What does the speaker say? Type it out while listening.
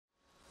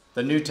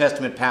The New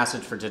Testament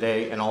passage for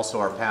today and also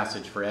our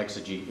passage for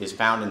exegy is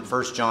found in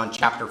 1 John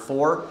chapter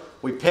 4.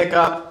 We pick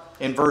up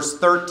in verse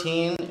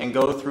 13 and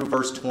go through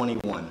verse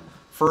 21.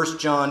 1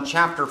 John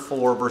chapter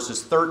 4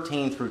 verses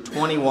 13 through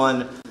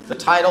 21. The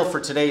title for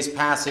today's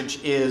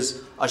passage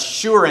is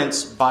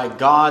Assurance by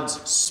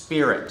God's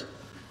Spirit.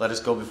 Let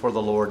us go before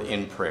the Lord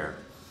in prayer.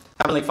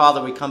 Heavenly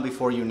Father, we come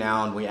before you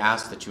now and we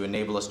ask that you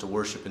enable us to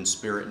worship in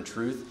spirit and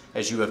truth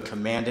as you have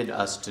commanded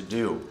us to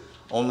do.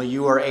 Only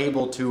you are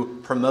able to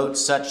promote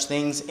such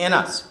things in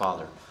us,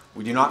 Father.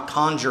 We do not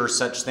conjure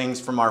such things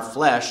from our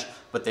flesh,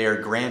 but they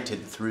are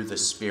granted through the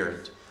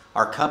Spirit.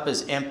 Our cup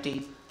is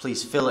empty.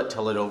 Please fill it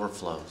till it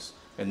overflows.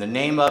 In the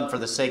name of, for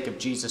the sake of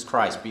Jesus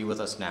Christ, be with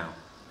us now.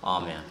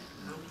 Amen.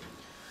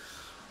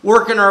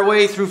 Working our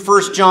way through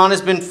 1 John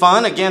has been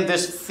fun. Again,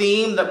 this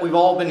theme that we've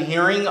all been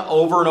hearing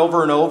over and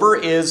over and over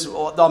is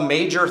the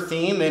major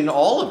theme in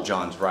all of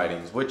John's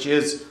writings, which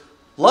is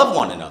love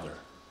one another.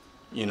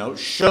 You know,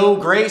 show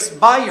grace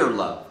by your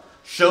love.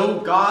 Show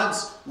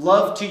God's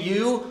love to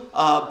you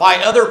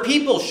by other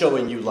people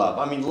showing you love.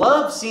 I mean,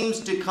 love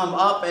seems to come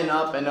up and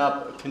up and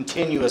up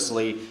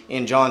continuously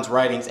in John's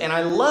writings. And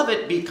I love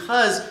it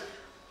because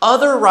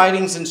other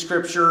writings in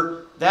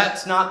Scripture,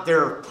 that's not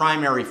their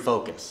primary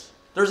focus.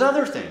 There's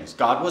other things.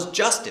 God was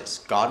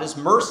justice. God is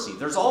mercy.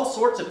 There's all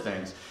sorts of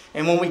things.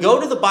 And when we go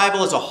to the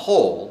Bible as a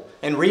whole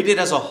and read it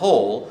as a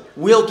whole,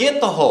 we'll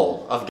get the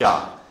whole of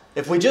God.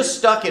 If we just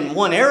stuck in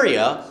one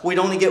area, we'd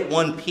only get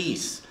one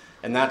piece.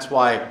 And that's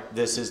why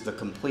this is the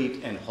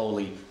complete and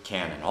holy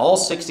canon. All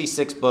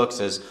 66 books,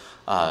 as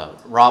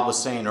Rob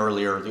was saying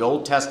earlier, the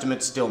Old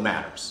Testament still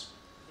matters.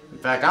 In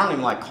fact, I don't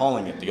even like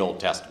calling it the Old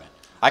Testament.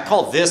 I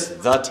call this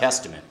the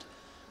Testament.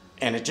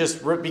 And it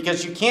just,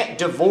 because you can't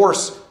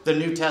divorce the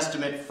New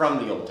Testament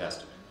from the Old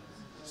Testament.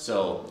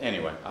 So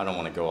anyway, I don't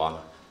want to go on a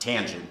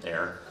tangent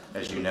there,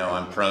 as you know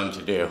I'm prone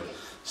to do.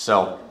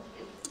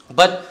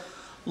 But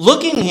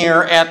looking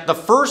here at the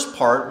first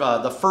part,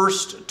 the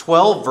first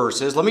 12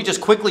 verses, let me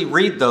just quickly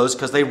read those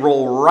because they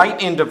roll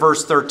right into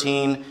verse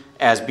 13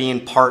 as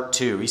being part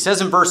 2. He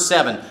says in verse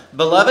 7,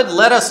 "Beloved,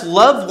 let us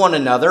love one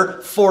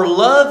another, for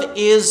love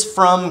is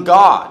from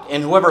God.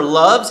 And whoever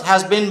loves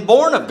has been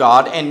born of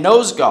God and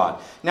knows God."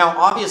 Now,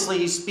 obviously,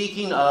 he's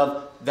speaking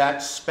of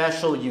that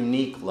special,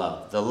 unique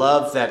love. The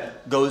love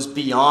that goes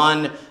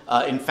beyond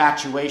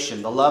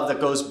infatuation. The love that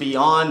goes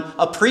beyond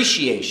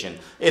appreciation.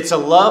 It's a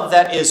love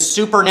that is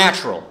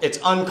supernatural. It's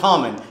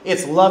uncommon.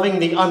 It's loving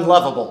the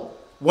unlovable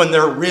when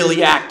they're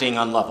really acting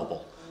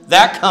unlovable.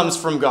 That comes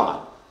from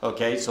God.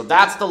 Okay, so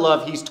that's the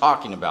love he's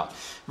talking about.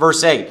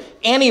 Verse 8,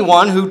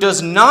 "Anyone who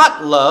does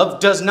not love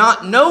does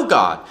not know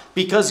God,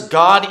 because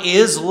God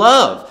is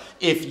love.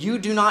 If you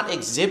do not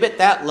exhibit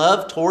that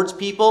love towards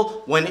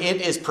people when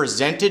it is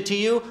presented to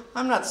you,"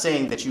 I'm not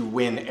saying that you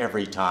win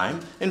every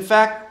time. In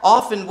fact,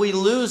 often we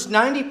lose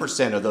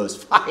 90% of those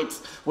fights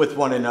with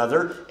one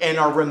another and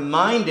are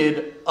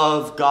reminded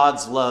of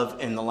God's love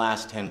in the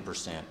last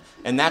 10%.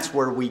 And that's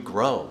where we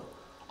grow.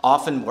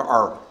 Often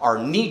our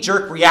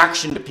knee-jerk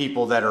reaction to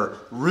people that are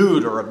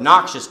rude or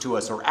obnoxious to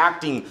us or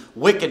acting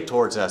wicked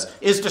towards us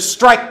is to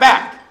strike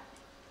back.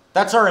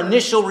 That's our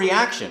initial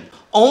reaction.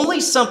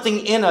 Only something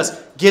in us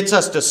gets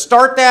us to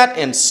start that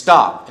and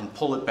stop and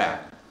pull it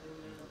back.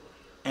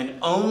 And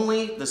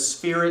only the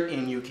Spirit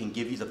in you can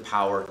give you the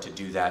power to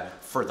do that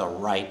for the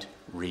right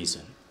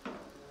reason,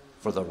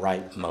 for the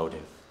right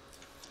motive.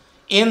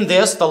 "In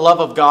this, the love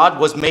of God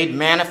was made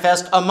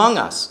manifest among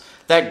us,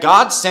 that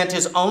God sent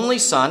his only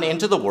Son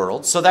into the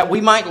world so that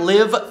we might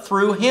live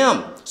through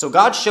him." So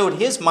God showed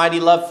his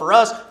mighty love for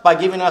us by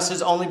giving us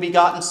his only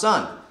begotten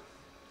Son.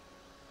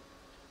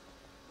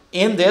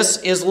 "In this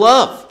is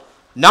love,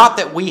 not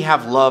that we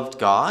have loved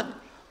God,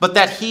 but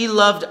that he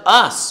loved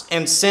us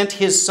and sent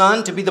his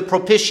Son to be the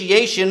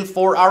propitiation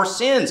for our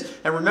sins."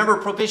 And remember,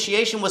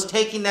 propitiation was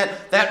taking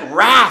that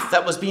wrath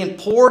that was being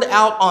poured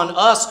out on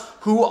us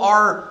who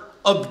are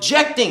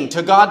objecting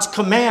to God's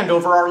command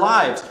over our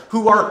lives,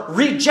 who are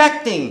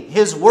rejecting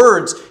his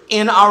words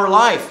in our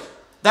life.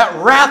 That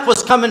wrath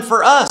was coming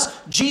for us.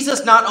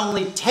 Jesus not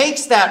only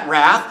takes that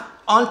wrath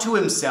onto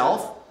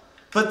himself,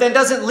 but then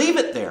doesn't leave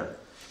it there.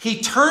 He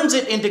turns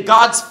it into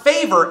God's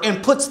favor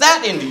and puts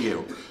that into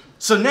you.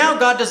 So now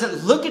God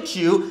doesn't look at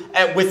you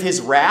with his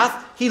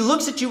wrath. He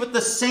looks at you with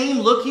the same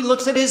look he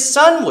looks at his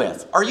Son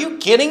with. Are you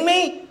kidding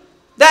me?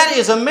 That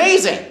is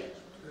amazing.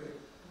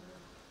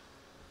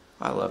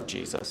 I love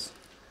Jesus.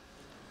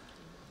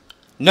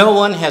 "No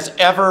one has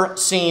ever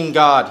seen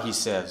God," he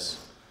says.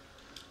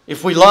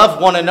 "If we love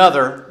one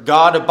another,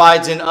 God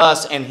abides in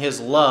us and his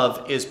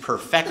love is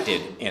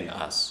perfected in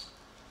us."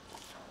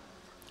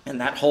 And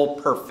that whole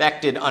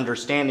perfected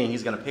understanding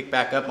he's going to pick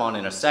back up on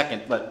in a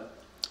second. But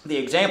the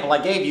example I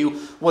gave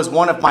you was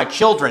one of my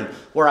children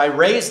where I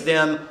raised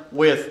them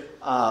with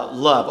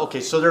love. Okay,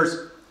 so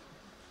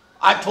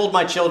I've told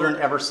my children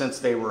ever since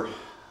they were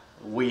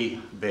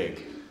wee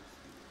big,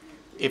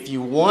 if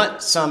you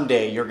want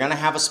someday, you're going to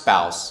have a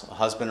spouse, a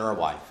husband or a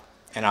wife,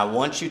 and I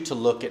want you to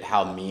look at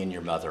how me and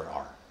your mother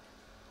are.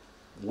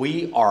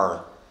 We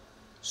are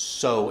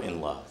so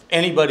in love.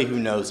 Anybody who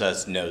knows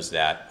us knows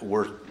that.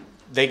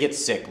 They get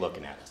sick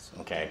looking at us,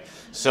 okay?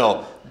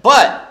 So,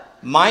 but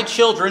my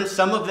children,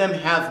 some of them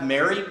have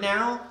married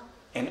now,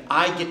 and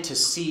I get to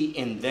see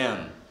in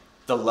them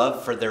the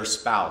love for their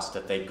spouse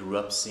that they grew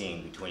up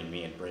seeing between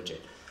me and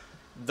Bridget.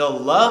 The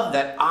love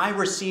that I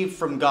received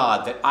from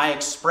God, that I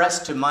express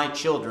to my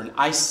children,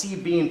 I see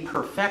being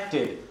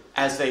perfected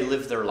as they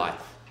live their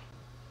life,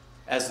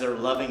 as they're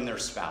loving their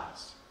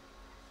spouse.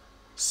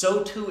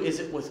 So too is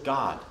it with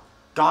God.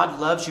 God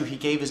loves you. He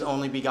gave his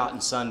only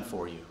begotten Son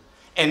for you.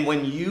 And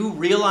when you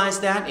realize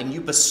that and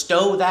you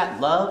bestow that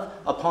love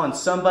upon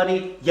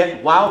somebody,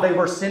 yet while they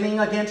were sinning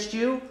against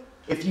you,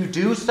 if you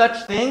do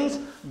such things,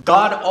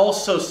 God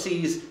also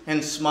sees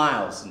and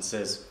smiles and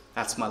says,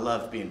 that's my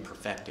love being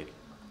perfected.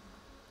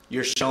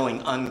 You're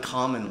showing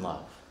uncommon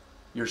love.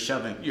 You're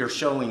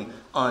showing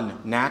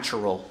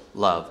unnatural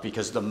love,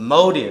 because the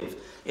motive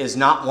is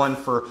not one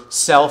for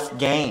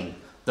self-gain.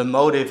 The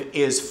motive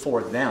is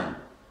for them.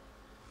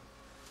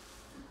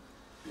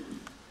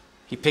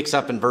 He picks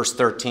up in verse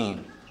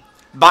 13.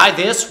 By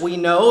this we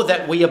know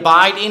that we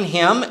abide in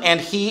him and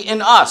he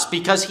in us,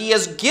 because he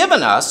has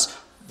given us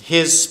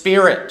his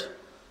Spirit.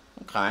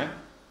 Okay?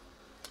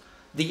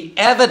 The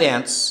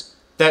evidence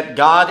that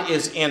God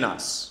is in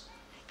us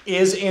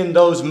is in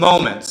those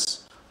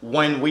moments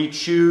when we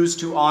choose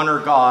to honor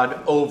God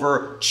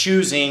over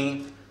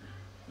choosing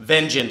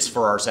vengeance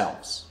for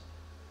ourselves.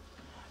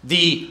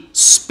 The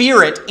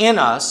Spirit in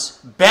us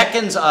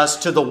beckons us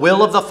to the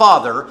will of the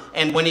Father,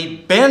 and when he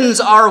bends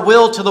our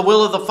will to the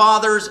will of the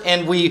Father's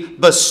and we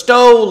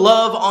bestow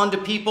love onto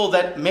people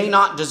that may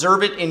not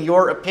deserve it in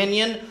your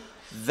opinion,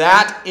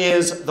 that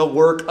is the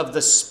work of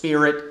the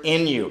Spirit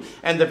in you.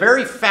 And the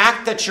very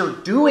fact that you're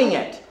doing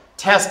it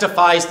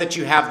testifies that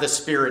you have the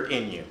Spirit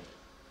in you.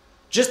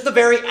 Just the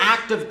very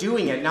act of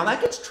doing it. Now that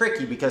gets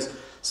tricky, because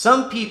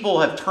some people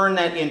have turned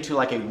that into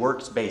like a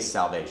works-based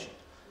salvation.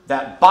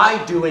 That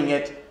by doing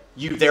it,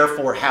 you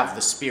therefore have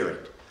the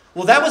Spirit.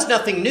 Well, that was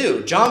nothing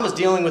new. John was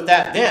dealing with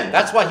that then.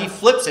 That's why he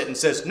flips it and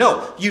says,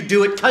 no, you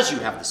do it because you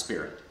have the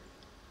Spirit.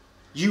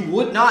 You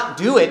would not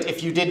do it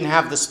if you didn't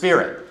have the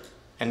Spirit.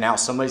 And now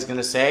somebody's going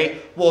to say,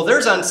 well,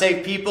 there's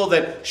unsaved people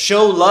that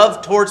show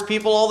love towards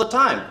people all the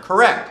time.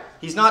 Correct.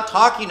 He's not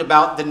talking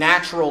about the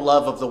natural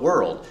love of the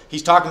world.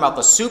 He's talking about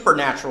the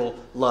supernatural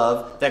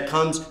love that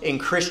comes in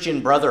Christian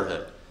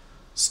brotherhood.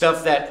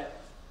 Stuff that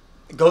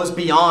goes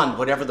beyond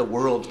whatever the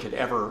world could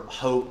ever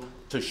hope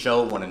to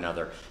show one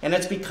another. And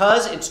it's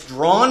because it's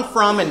drawn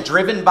from and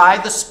driven by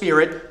the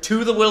Spirit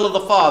to the will of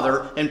the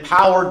Father,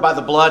 empowered by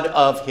the blood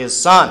of his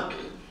Son.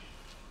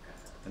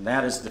 And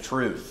that is the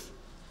truth.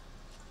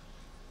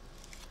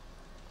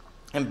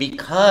 And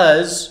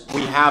because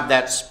we have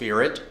that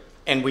Spirit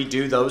and we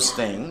do those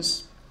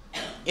things,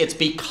 it's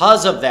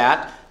because of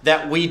that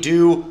that we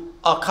do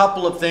a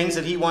couple of things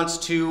that he wants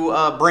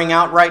to bring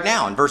out right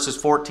now in verses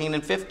 14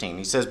 and 15.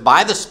 He says,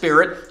 by the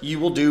Spirit you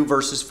will do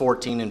verses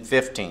 14 and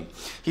 15.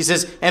 He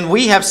says, and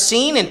we have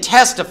seen and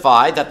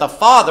testified that the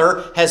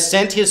Father has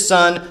sent his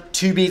Son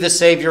to be the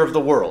Savior of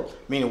the world.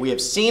 Meaning we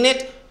have seen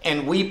it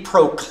and we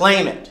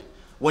proclaim it.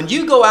 When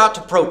you go out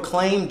to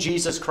proclaim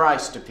Jesus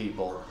Christ to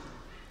people,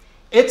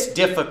 it's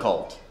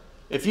difficult.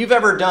 If you've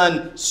ever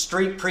done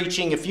street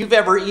preaching, if you've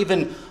ever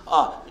even,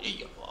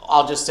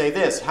 I'll just say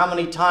this, how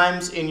many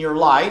times in your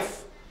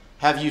life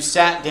have you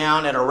sat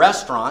down at a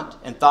restaurant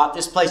and thought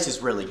this place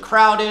is really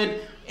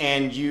crowded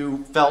and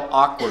you felt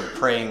awkward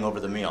praying over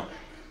the meal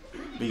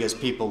because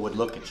people would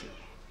look at you?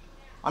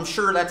 I'm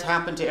sure that's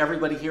happened to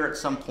everybody here at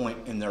some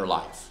point in their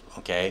life,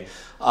 okay?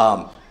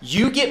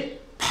 You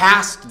get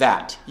past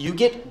that. You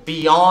get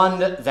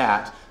beyond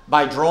that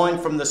by drawing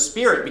from the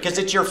Spirit, because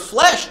it's your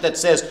flesh that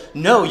says,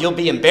 no, you'll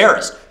be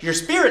embarrassed. Your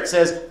Spirit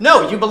says,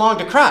 no, you belong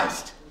to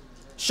Christ.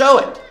 Show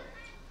it.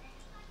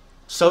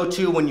 So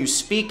too, when you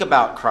speak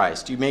about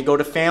Christ, you may go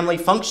to family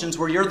functions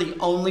where you're the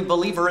only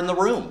believer in the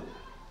room.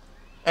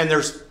 And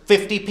there's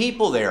 50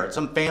 people there at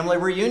some family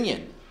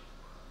reunion.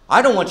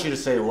 I don't want you to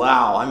say,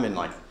 wow, I'm in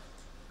like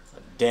a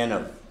den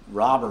of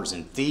robbers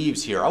and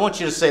thieves here. I want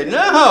you to say,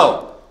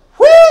 no,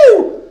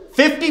 whoo,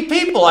 50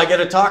 people I get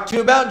to talk to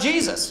about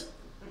Jesus.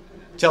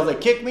 Till they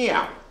kick me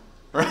out.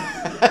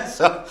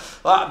 So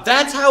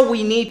that's how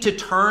we need to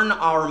turn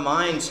our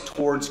minds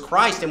towards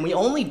Christ. And we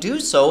only do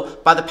so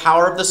by the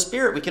power of the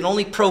Spirit. We can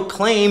only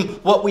proclaim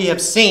what we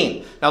have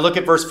seen. Now look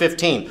at verse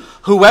 15.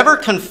 Whoever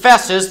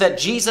confesses that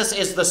Jesus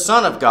is the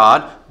Son of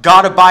God,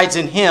 God abides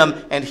in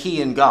him and he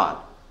in God.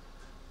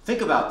 Think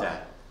about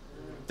that.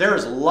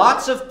 There's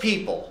lots of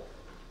people.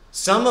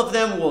 Some of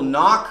them will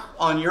knock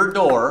on your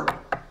door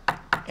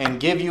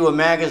and give you a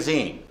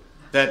magazine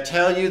that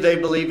tell you they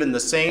believe in the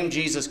same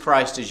Jesus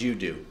Christ as you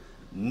do.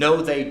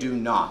 No, they do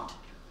not.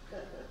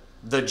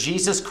 The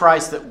Jesus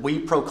Christ that we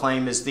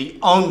proclaim is the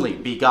only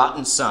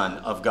begotten Son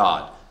of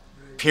God.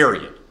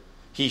 Period.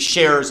 He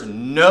shares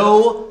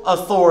no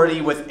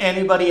authority with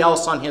anybody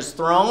else on his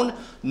throne.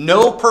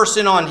 No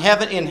person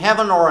in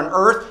heaven or on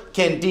earth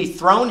can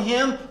dethrone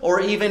him or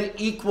even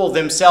equal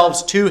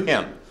themselves to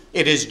him.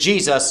 It is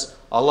Jesus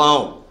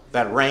alone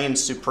that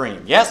reigns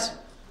supreme. Yes?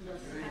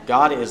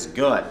 God is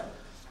good.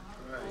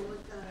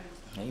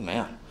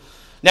 Amen.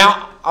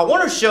 Now, I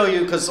want to show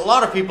you, because a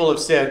lot of people have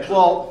said,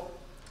 well,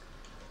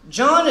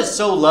 John is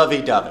so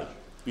lovey-dovey.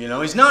 You know,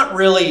 he's not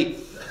really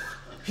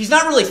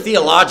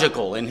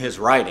theological in his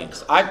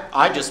writings.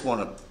 I just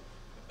want to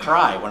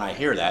cry when I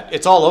hear that.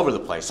 It's all over the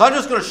place. So I'm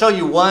just going to show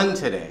you one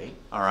today.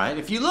 All right.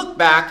 If you look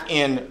back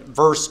in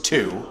verse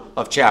 2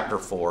 of chapter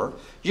 4,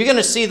 you're going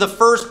to see the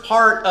first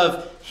part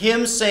of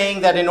him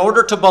saying that in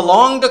order to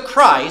belong to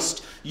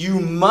Christ,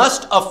 you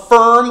must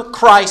affirm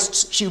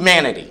Christ's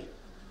humanity.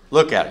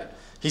 Look at it.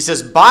 He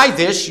says, by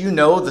this you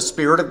know the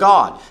Spirit of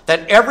God,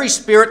 that every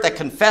spirit that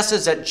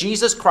confesses that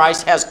Jesus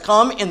Christ has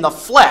come in the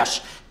flesh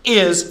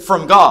is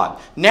from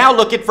God. Now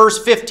look at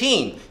verse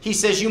 15. He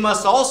says, you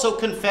must also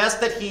confess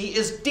that he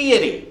is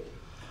deity.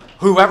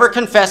 Whoever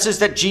confesses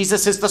that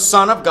Jesus is the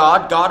Son of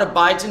God, God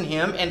abides in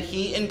him and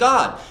he in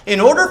God. In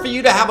order for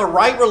you to have a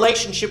right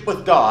relationship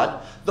with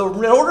God,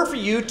 in order for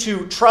you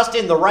to trust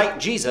in the right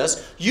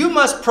Jesus, you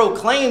must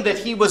proclaim that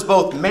he was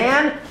both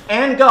man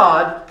and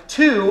God,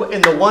 two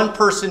in the one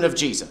person of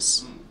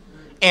Jesus.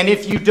 And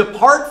if you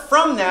depart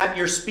from that,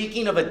 you're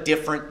speaking of a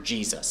different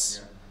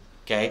Jesus.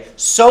 Okay?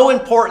 So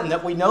important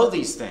that we know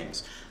these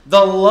things.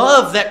 The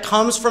love that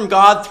comes from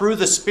God through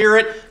the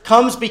Spirit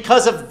comes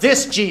because of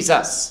this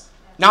Jesus,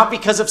 not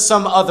because of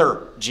some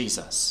other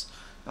Jesus.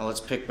 Now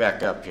let's pick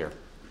back up here.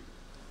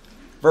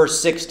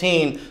 Verse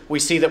 16, we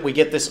see that we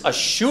get this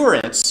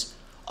assurance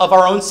of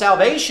our own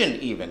salvation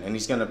even. And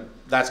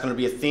that's going to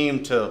be a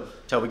theme till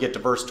we get to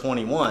verse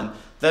 21.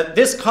 That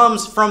this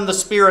comes from the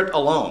Spirit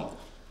alone.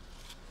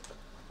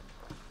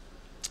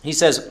 He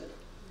says,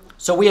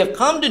 so we have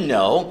come to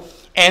know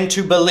and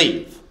to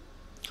believe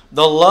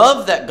the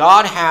love that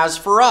God has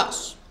for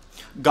us.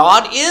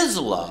 God is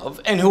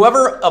love, and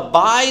whoever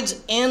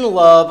abides in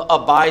love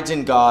abides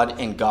in God,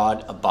 and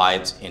God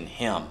abides in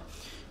him.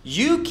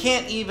 You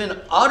can't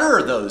even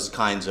utter those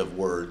kinds of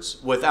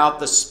words without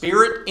the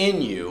Spirit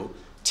in you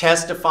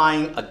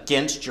testifying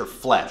against your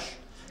flesh.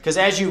 Because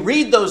as you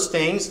read those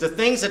things, the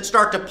things that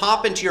start to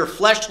pop into your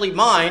fleshly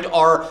mind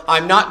are,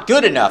 I'm not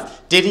good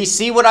enough. Did he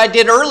see what I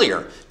did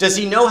earlier? Does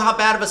he know how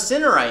bad of a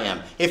sinner I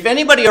am? If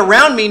anybody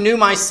around me knew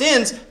my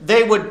sins,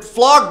 they would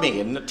flog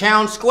me in the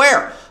town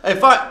square.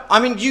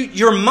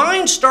 Your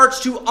mind starts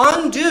to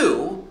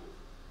undo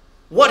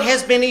what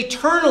has been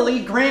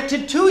eternally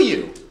granted to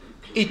you.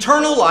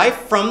 Eternal life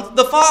from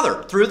the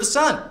Father through the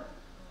Son.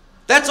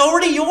 That's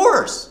already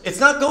yours. It's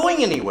not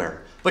going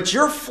anywhere. But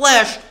your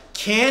flesh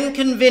can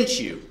convince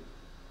you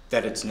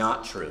that it's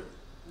not true.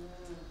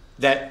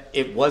 That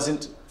it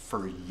wasn't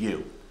for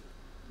you.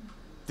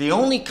 The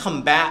only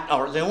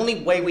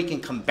way we can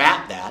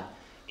combat that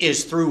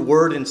is through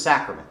word and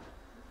sacrament.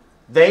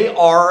 They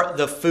are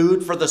the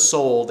food for the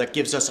soul that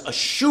gives us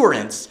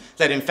assurance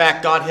that in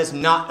fact God has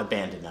not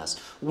abandoned us.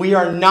 We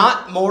are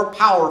not more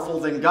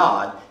powerful than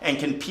God and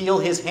can peel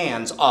his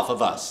hands off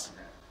of us.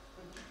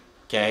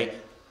 Okay?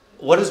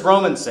 What does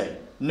Romans say?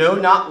 No,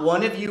 not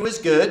one of you is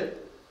good.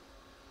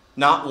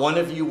 Not one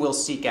of you will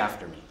seek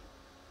after me.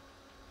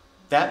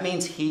 That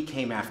means he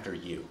came after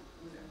you.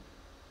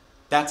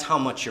 That's how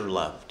much you're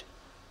loved.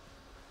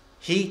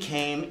 He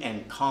came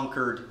and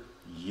conquered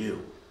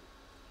you.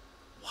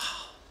 Wow.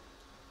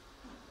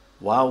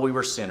 While we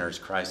were sinners,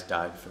 Christ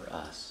died for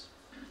us.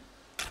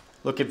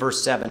 Look at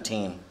verse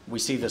 17. We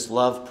see this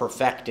love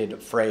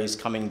perfected phrase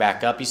coming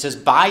back up. He says,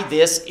 by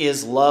this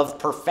is love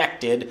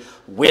perfected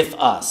with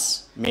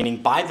us. Meaning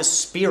by the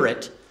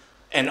Spirit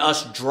and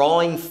us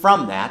drawing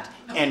from that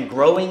and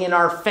growing in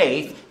our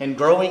faith and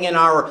growing in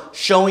our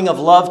showing of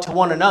love to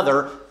one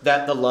another,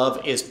 that the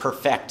love is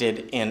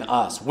perfected in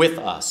us, with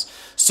us,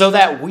 so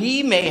that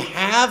we may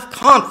have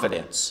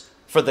confidence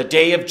for the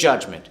day of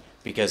judgment,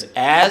 because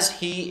as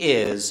he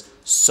is,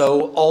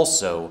 so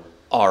also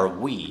are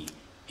we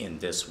in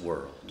this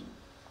world.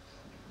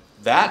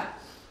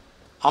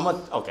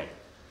 Okay.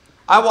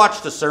 I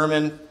watched a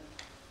sermon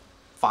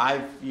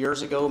 5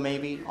 years ago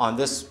maybe on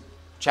this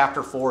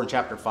chapter 4 and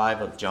chapter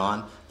 5 of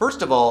John.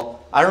 First of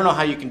all, I don't know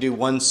how you can do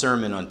one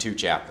sermon on 2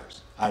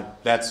 chapters.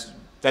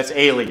 That's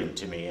alien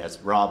to me, as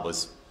Rob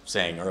was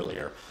saying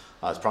earlier.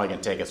 It's probably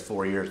going to take us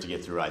 4 years to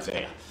get through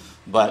Isaiah.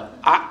 But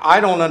I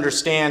don't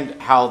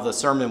understand how the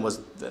sermon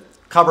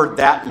covered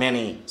that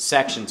many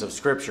sections of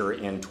Scripture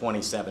in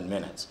 27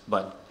 minutes.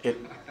 But it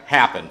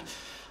happened.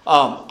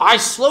 I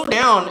slow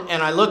down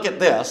and I look at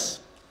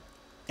this.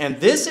 And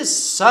this is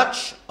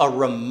such a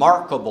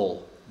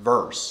remarkable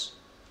verse.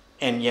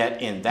 And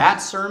yet in that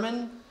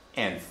sermon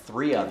and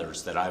 3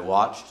 others that I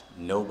watched,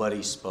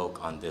 nobody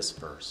spoke on this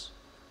verse.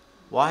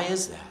 Why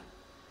is that?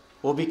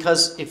 Well,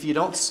 because if you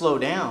don't slow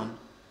down,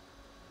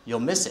 you'll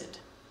miss it.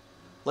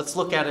 Let's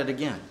look at it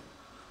again.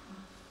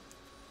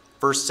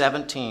 Verse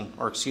 17,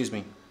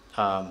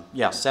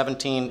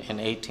 17 and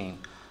 18.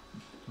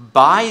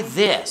 By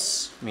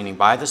this, meaning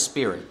by the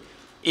Spirit,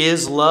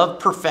 is love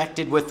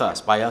perfected with us,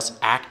 by us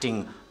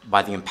acting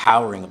by the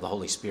empowering of the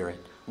Holy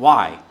Spirit.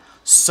 Why?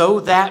 So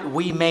that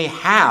we may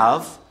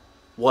have,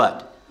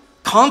 what?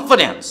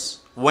 Confidence.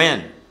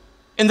 When?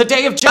 In the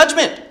day of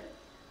judgment.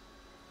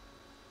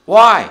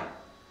 Why?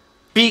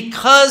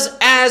 Because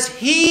as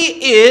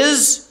he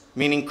is,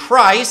 meaning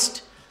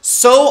Christ,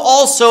 so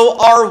also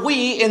are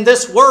we in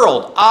this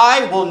world.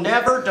 I will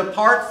never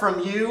depart from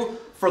you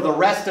for the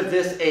rest of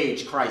this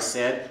age, Christ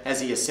said,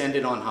 as he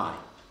ascended on high.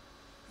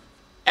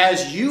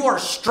 As you are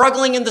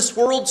struggling in this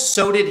world,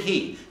 so did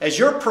he. As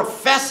you're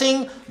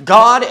professing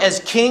God as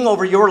king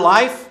over your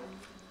life,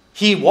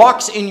 he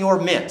walks in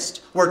your midst.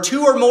 Where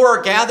two or more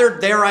are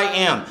gathered, there I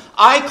am.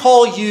 I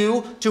call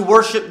you to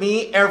worship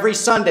me every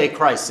Sunday,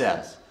 Christ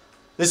says.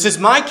 This is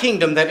my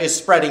kingdom that is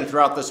spreading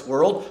throughout this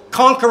world,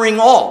 conquering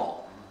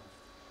all.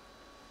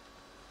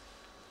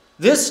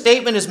 This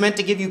statement is meant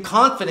to give you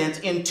confidence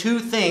in two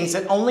things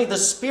that only the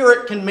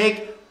Spirit can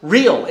make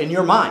real in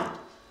your mind.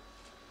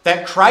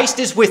 That Christ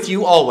is with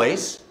you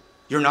always.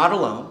 You're not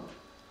alone.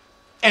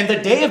 And the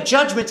day of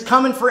judgment's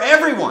coming for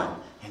everyone.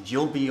 And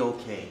you'll be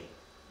okay.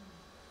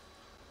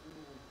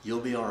 You'll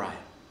be all right.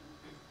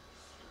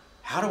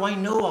 How do I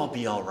know I'll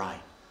be all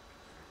right?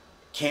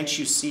 Can't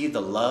you see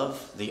the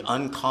love, the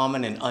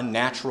uncommon and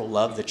unnatural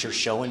love that you're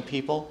showing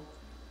people?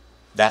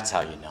 That's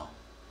how you know.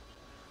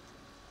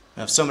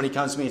 Now, if somebody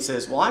comes to me and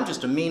says, well, I'm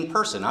just a mean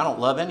person, I don't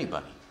love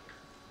anybody,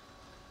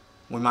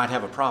 we might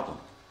have a problem.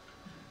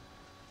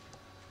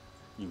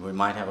 We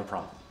might have a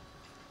problem.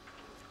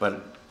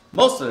 But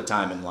most of the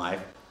time in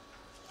life,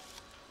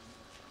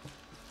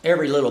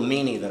 every little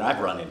meanie that I've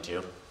run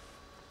into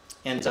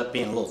ends up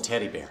being a little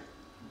teddy bear.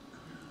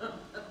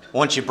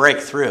 Once you break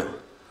through,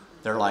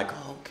 they're like,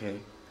 oh, okay.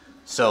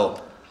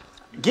 So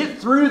get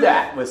through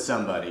that with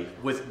somebody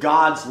with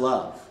God's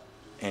love,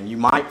 and you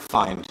might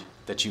find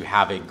that you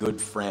have a good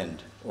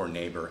friend or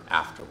neighbor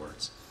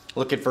afterwards.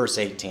 Look at verse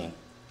 18.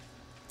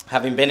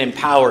 Having been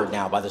empowered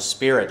now by the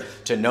Spirit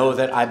to know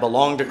that I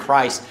belong to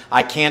Christ,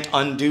 I can't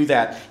undo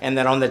that, and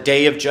that on the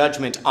day of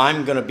judgment,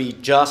 I'm going to be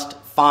just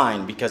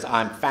fine because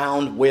I'm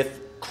found with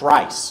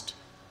Christ.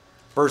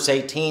 Verse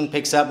 18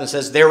 picks up and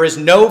says, there is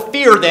no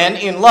fear then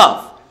in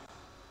love,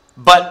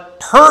 but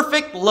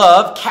perfect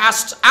love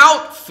casts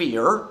out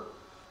fear,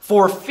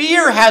 for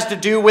fear has to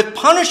do with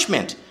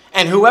punishment,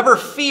 and whoever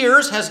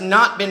fears has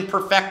not been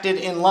perfected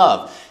in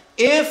love.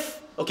 If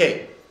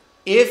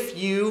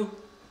you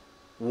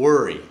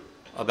worry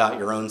about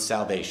your own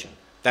salvation,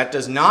 that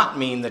does not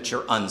mean that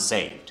you're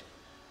unsaved.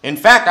 In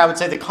fact, I would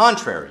say the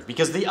contrary,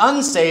 because the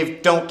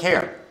unsaved don't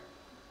care.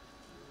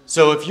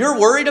 So if you're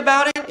worried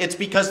about it, it's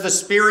because the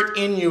Spirit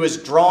in you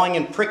is drawing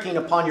and pricking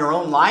upon your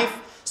own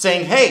life,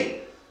 saying,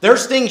 hey,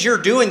 there's things you're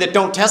doing that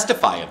don't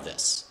testify of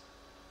this.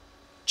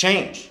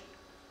 Change.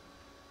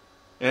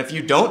 And if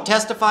you don't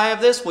testify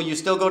of this, will you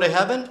still go to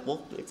heaven?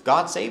 Well, if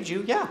God saves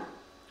you, yeah,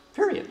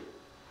 period.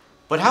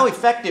 But how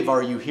effective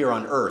are you here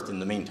on earth in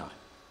the meantime?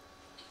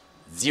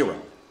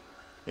 Zero.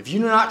 If you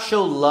do not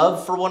show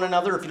love for one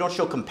another, if you don't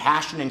show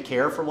compassion and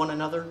care for one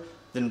another,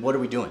 then what are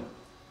we doing?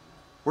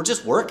 We're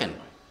just working,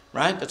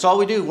 right? That's all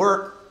we do,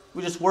 work.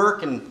 We just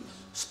work and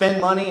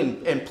spend money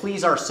and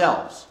please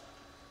ourselves.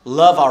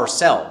 Love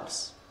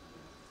ourselves.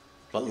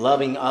 But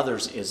loving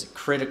others is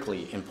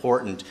critically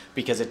important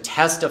because it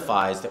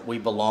testifies that we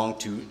belong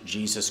to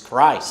Jesus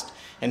Christ.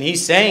 And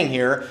he's saying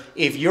here,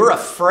 if you're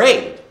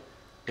afraid,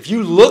 if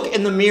you look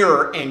in the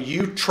mirror and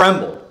you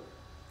tremble,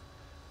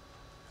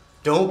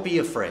 don't be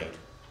afraid.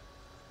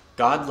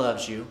 God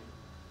loves you.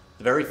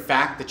 The very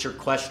fact that you're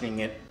questioning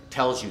it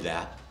tells you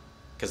that,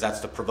 because that's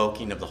the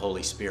provoking of the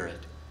Holy Spirit.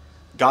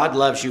 God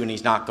loves you and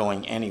he's not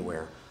going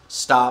anywhere.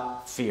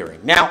 Stop fearing.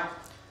 Now,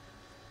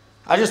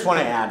 I just want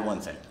to add one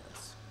thing to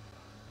this.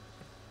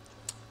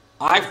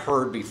 I've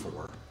heard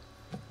before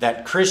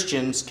that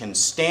Christians can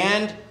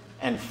stand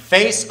and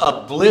face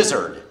a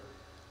blizzard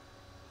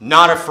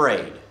not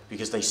afraid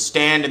because they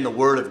stand in the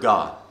Word of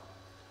God.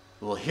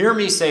 Well, hear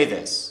me say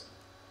this.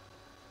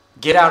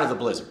 Get out of the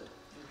blizzard.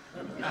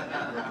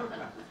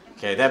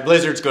 Okay, that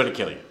blizzard's going to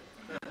kill you.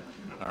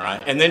 All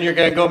right, and then you're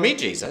going to go meet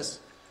Jesus,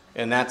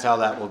 and that's how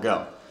that will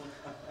go.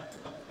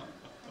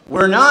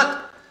 We're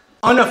not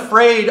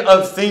unafraid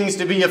of things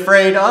to be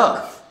afraid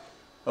of.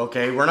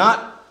 Okay,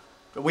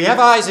 we have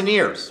eyes and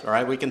ears, all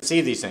right? We can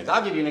see these things.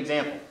 I'll give you an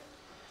example.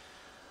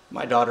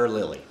 My daughter,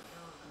 Lily.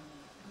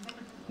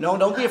 No,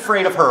 don't be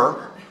afraid of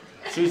her.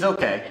 She's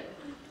okay.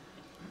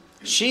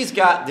 She's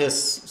got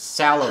this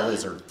salad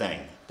lizard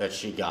thing that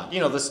she got.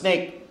 You know, the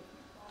snake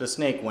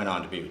went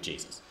on to be with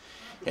Jesus.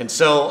 And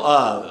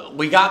so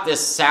we got this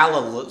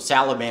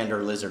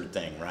salamander lizard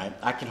thing, right?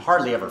 I can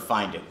hardly ever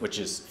find it, which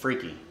is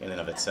freaky in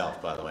and of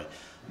itself, by the way.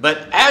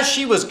 But as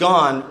she was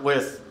gone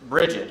with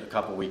Bridget a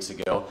couple weeks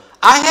ago,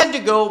 I had to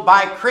go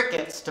buy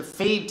crickets to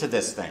feed to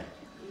this thing.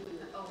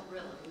 Oh,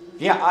 really?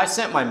 Yeah, I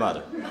sent my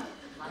mother.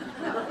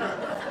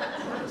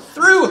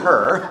 Through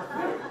her,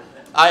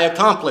 I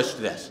accomplished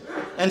this.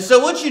 And so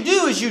what you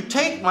do is you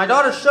take, my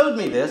daughter showed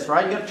me this,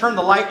 right? You got to turn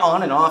the light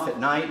on and off at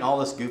night and all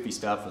this goofy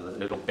stuff.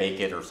 It'll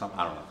bake it or something,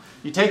 I don't know.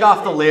 You take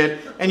off the lid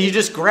and you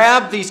just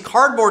grab these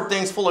cardboard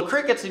things full of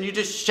crickets and you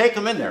just shake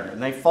them in there.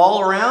 And they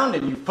fall around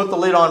and you put the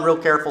lid on real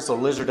careful so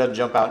the lizard doesn't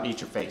jump out and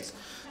eat your face.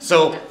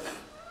 So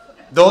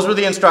those were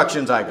the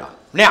instructions I got.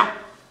 Now,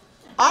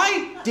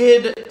 I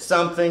did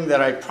something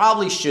that I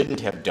probably shouldn't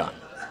have done.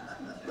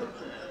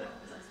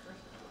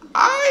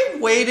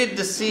 waited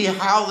to see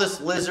how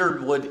this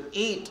lizard would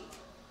eat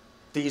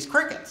these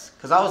crickets.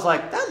 Because I was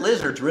like, that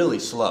lizard's really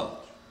slow.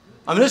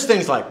 I mean, this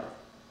thing's like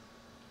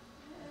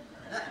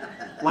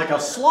a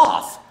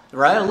sloth,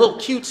 right? A little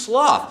cute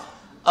sloth.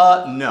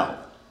 No.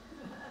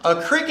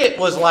 A cricket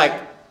was like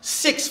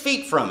 6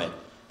 feet from it.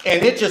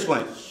 And it just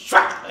went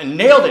and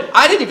nailed it.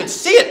 I didn't even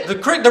see it.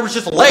 There was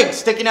just legs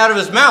sticking out of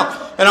his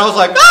mouth. And I was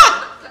like, ah!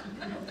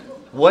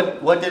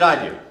 What did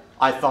I do?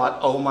 I thought,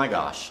 oh my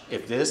gosh,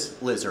 if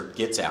this lizard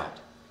gets out,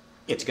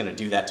 it's going to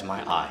do that to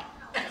my eye.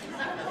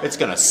 It's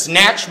going to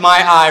snatch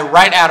my eye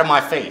right out of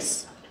my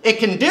face. It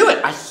can do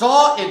it. I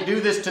saw it do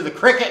this to the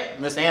cricket,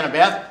 Miss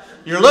Annabeth.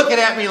 You're looking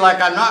at me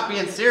like I'm not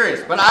being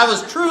serious, but I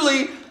was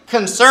truly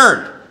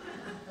concerned.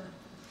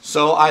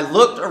 So I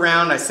looked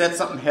around. I set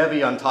something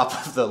heavy on top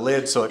of the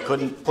lid so it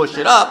couldn't push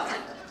it up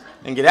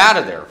and get out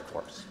of there, of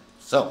course.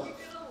 So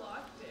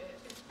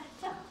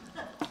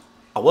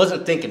I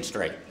wasn't thinking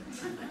straight.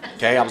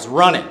 Okay, I was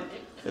running.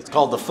 It's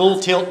called the full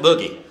tilt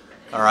boogie.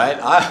 All right,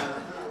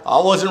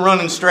 I wasn't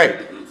running straight.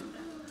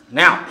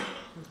 Now,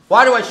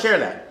 why do I share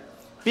that?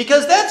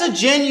 Because that's a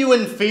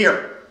genuine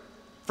fear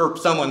for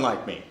someone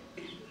like me.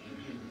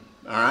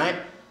 All right?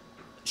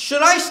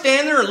 Should I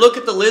stand there and look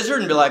at the lizard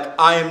and be like,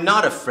 I am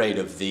not afraid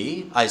of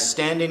thee. I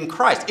stand in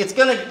Christ. It's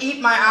going to eat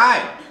my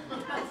eye.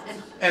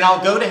 And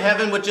I'll go to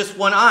heaven with just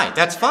one eye.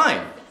 That's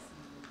fine.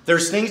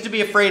 There's things to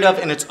be afraid of,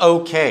 and it's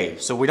okay.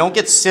 So we don't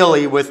get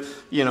silly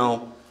with,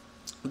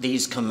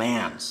 these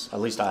commands. At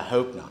least I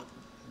hope not.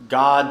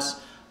 God's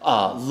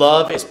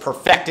love is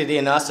perfected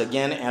in us,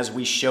 again, as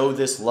we show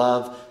this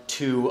love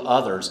to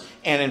others.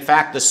 And in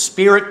fact, the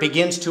Spirit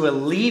begins to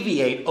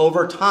alleviate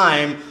over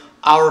time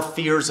our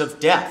fears of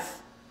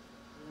death.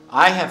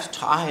 I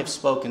have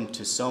spoken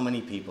to so many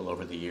people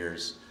over the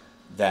years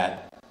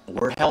that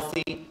were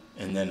healthy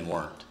and then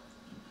weren't.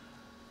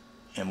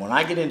 And when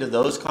I get into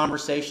those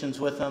conversations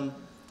with them,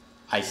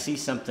 I see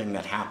something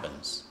that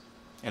happens.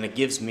 And it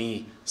gives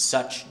me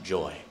such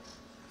joy.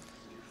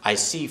 I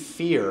see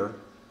fear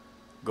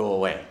go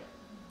away.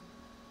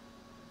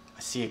 I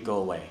see it go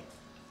away.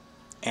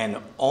 And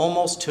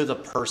almost to the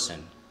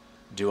person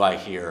do I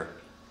hear,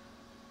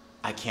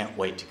 I can't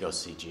wait to go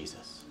see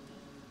Jesus.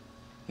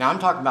 Now I'm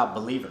talking about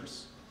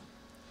believers.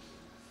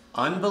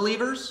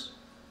 Unbelievers,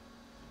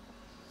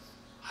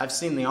 I've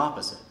seen the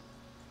opposite.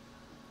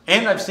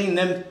 And I've seen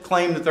them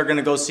claim that they're going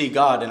to go see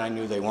God, and I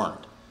knew they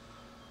weren't.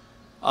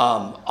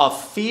 A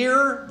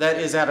fear that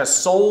is at a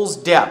soul's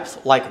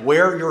depth, like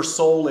where your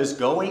soul is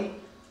going,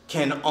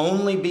 can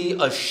only be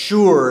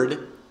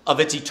assured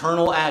of its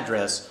eternal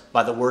address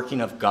by the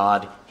working of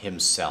God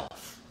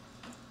himself.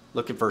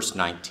 Look at verse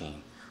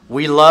 19.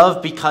 We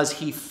love because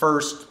he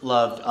first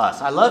loved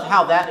us. I love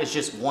how that is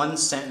just one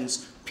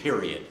sentence,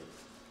 period.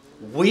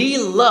 We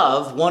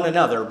love one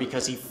another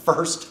because he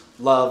first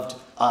loved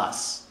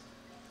us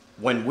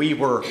when we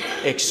were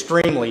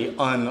extremely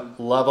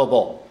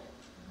unlovable.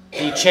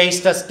 He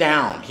chased us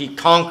down. He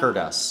conquered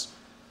us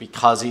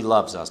because he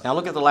loves us. Now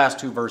look at the last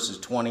two verses,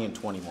 20 and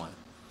 21.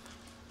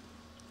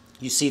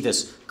 You see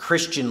this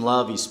Christian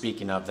love he's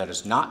speaking of that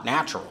is not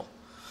natural.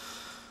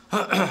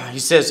 He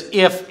says,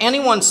 if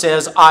anyone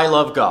says, I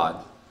love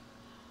God,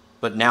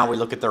 but now we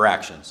look at their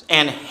actions,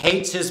 and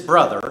hates his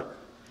brother,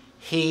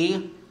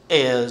 he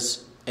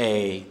is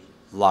a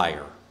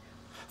liar.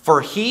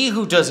 For he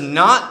who does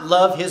not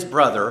love his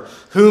brother,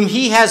 whom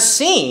he has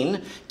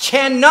seen,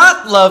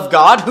 cannot love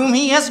God, whom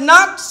he has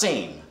not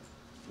seen.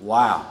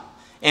 Wow.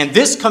 And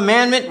this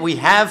commandment we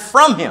have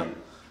from him.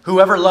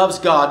 Whoever loves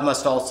God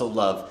must also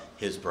love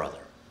his brother.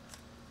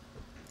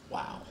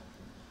 Wow.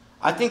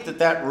 I think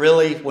that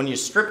really, when you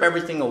strip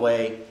everything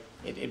away,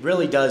 it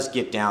really does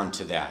get down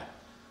to that.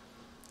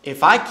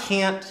 If I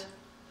can't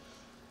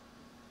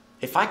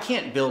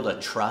build a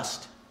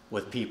trust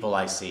with people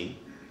I see,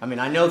 I mean,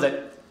 I know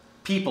that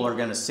people are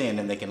going to sin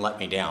and they can let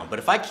me down. But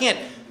if I can't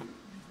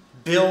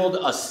build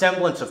a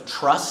semblance of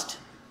trust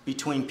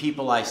between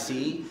people I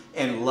see,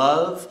 and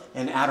love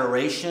and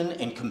adoration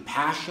and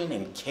compassion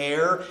and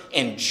care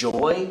and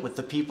joy with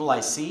the people I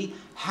see,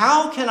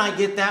 how can I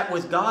get that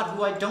with God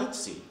who I don't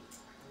see?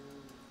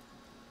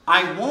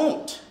 I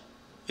won't,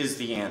 is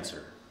the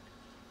answer.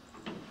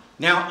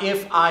 Now,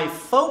 if I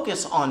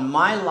focus on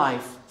my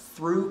life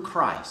through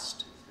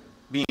Christ,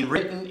 being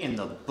written in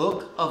the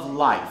book of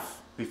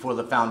life, before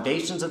the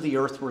foundations of the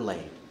earth were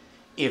laid,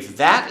 if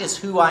that is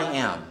who I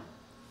am,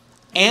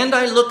 and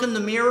I look in the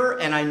mirror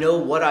and I know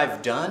what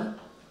I've done,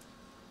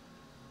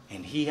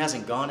 and he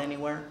hasn't gone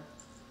anywhere,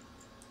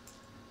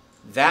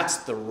 that's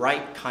the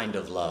right kind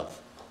of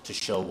love to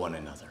show one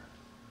another.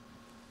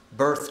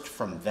 Birthed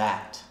from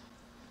that.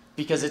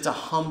 Because it's a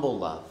humble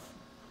love.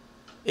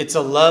 It's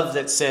a love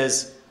that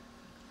says,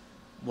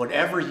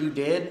 whatever you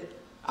did,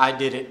 I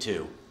did it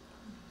too.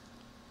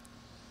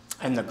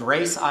 And the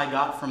grace I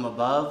got from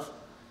above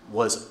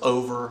was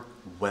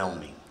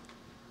overwhelming.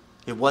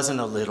 It wasn't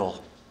a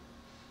little,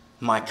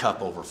 my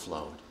cup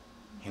overflowed,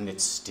 and it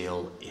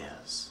still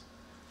is.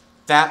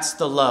 That's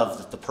the love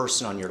that the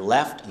person on your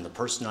left and the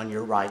person on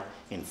your right,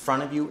 in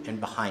front of you and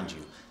behind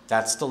you,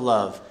 that's the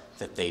love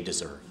that they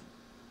deserve.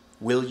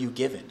 Will you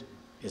give it,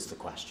 is the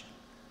question.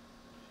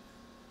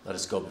 Let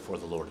us go before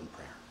the Lord in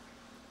prayer.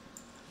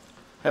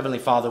 Heavenly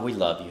Father, we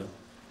love you.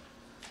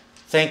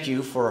 Thank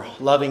you for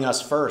loving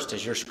us first,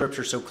 as your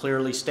scripture so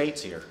clearly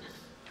states here.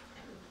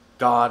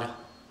 God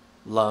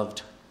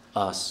loved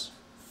us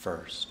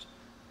first.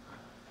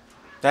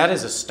 That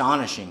is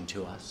astonishing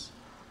to us.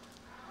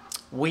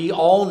 We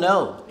all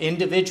know,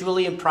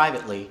 individually and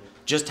privately,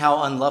 just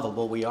how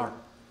unlovable we are.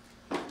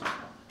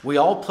 We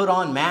all put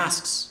on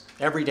masks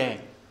every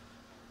day.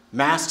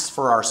 Masks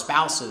for our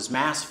spouses,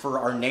 masks for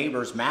our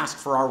neighbors,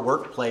 masks for our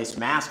workplace,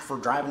 masks for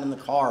driving in the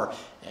car.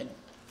 And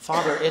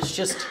Father,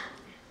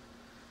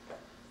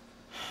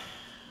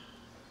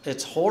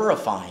 it's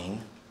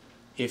horrifying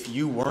if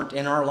you weren't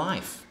in our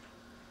life.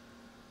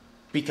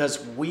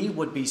 Because we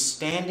would be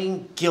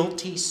standing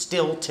guilty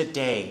still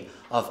today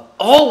of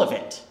all of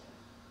it.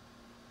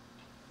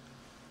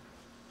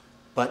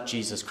 But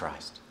Jesus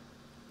Christ,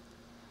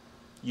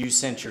 you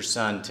sent your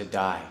Son to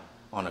die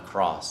on a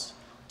cross,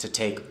 to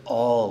take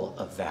all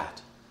of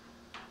that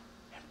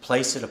and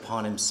place it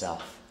upon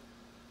himself.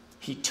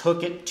 He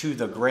took it to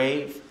the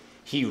grave.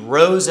 He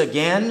rose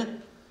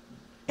again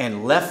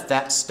and left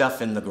that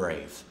stuff in the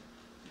grave.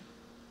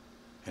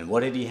 And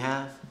what did he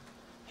have?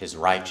 His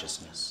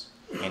righteousness.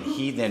 And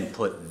he then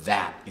put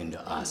that into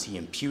us. He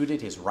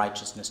imputed his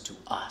righteousness to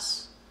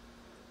us.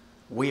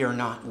 We are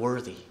not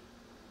worthy.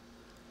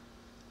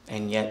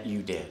 And yet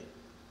you did.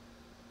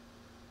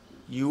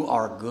 You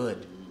are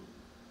good.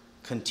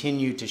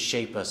 Continue to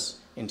shape us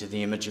into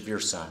the image of your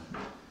Son.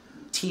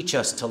 Teach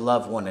us to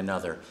love one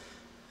another.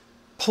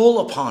 Pull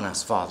upon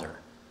us, Father,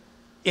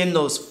 in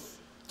those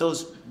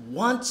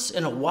once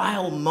in a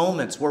while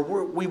moments where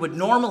we would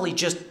normally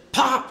just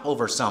pop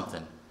over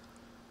something.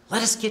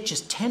 Let us get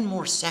just 10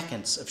 more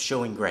seconds of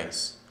showing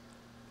grace.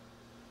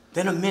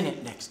 Then a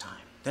minute next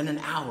time. Then an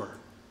hour.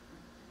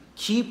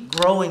 Keep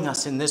growing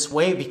us in this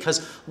way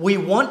because we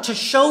want to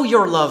show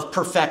your love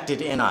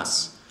perfected in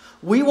us.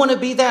 We want to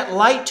be that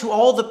light to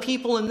all the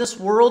people in this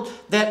world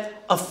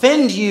that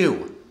offend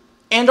you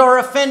and are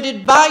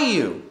offended by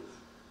you.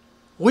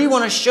 We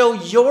want to show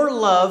your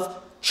love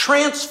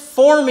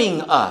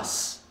transforming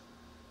us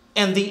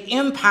and the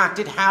impact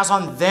it has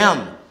on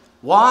them.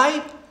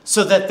 Why?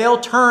 So that they'll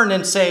turn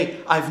and say,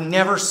 I've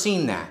never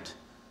seen that.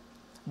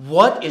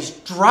 What is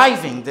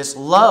driving this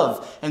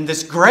love and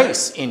this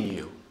grace in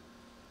you?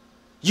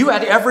 You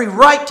had every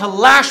right to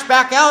lash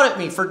back out at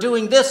me for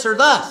doing this or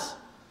thus.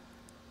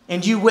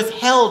 And you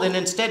withheld and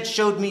instead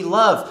showed me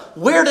love.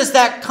 Where does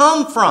that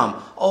come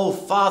from? Oh,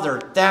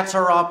 Father, that's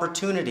our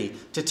opportunity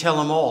to tell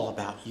them all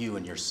about you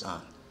and your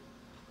Son.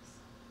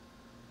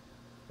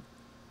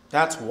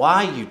 That's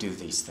why you do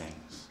these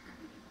things.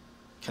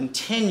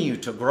 Continue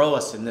to grow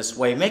us in this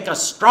way. Make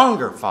us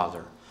stronger,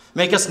 Father.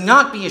 Make us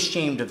not be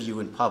ashamed of you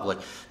in public.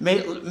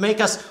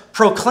 Make us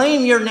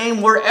proclaim your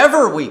name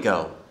wherever we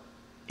go.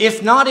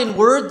 If not in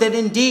word, then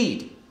in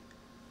deed.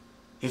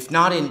 If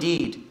not in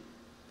deed,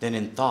 then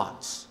in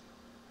thoughts.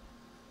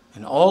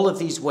 In all of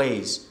these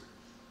ways,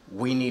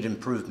 we need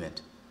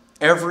improvement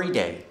every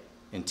day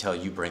until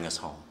you bring us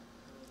home.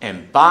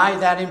 And by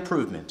that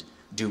improvement,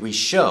 do we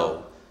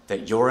show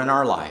that you're in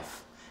our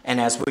life.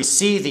 And as we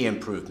see the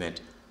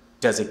improvement,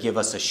 does it give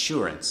us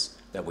assurance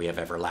that we have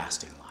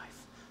everlasting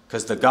life?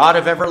 Because the God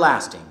of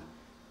everlasting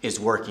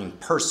is working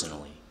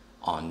personally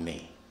on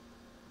me.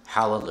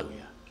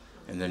 Hallelujah.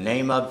 In the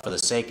name of, for the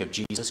sake of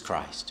Jesus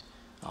Christ.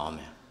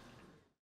 Amen.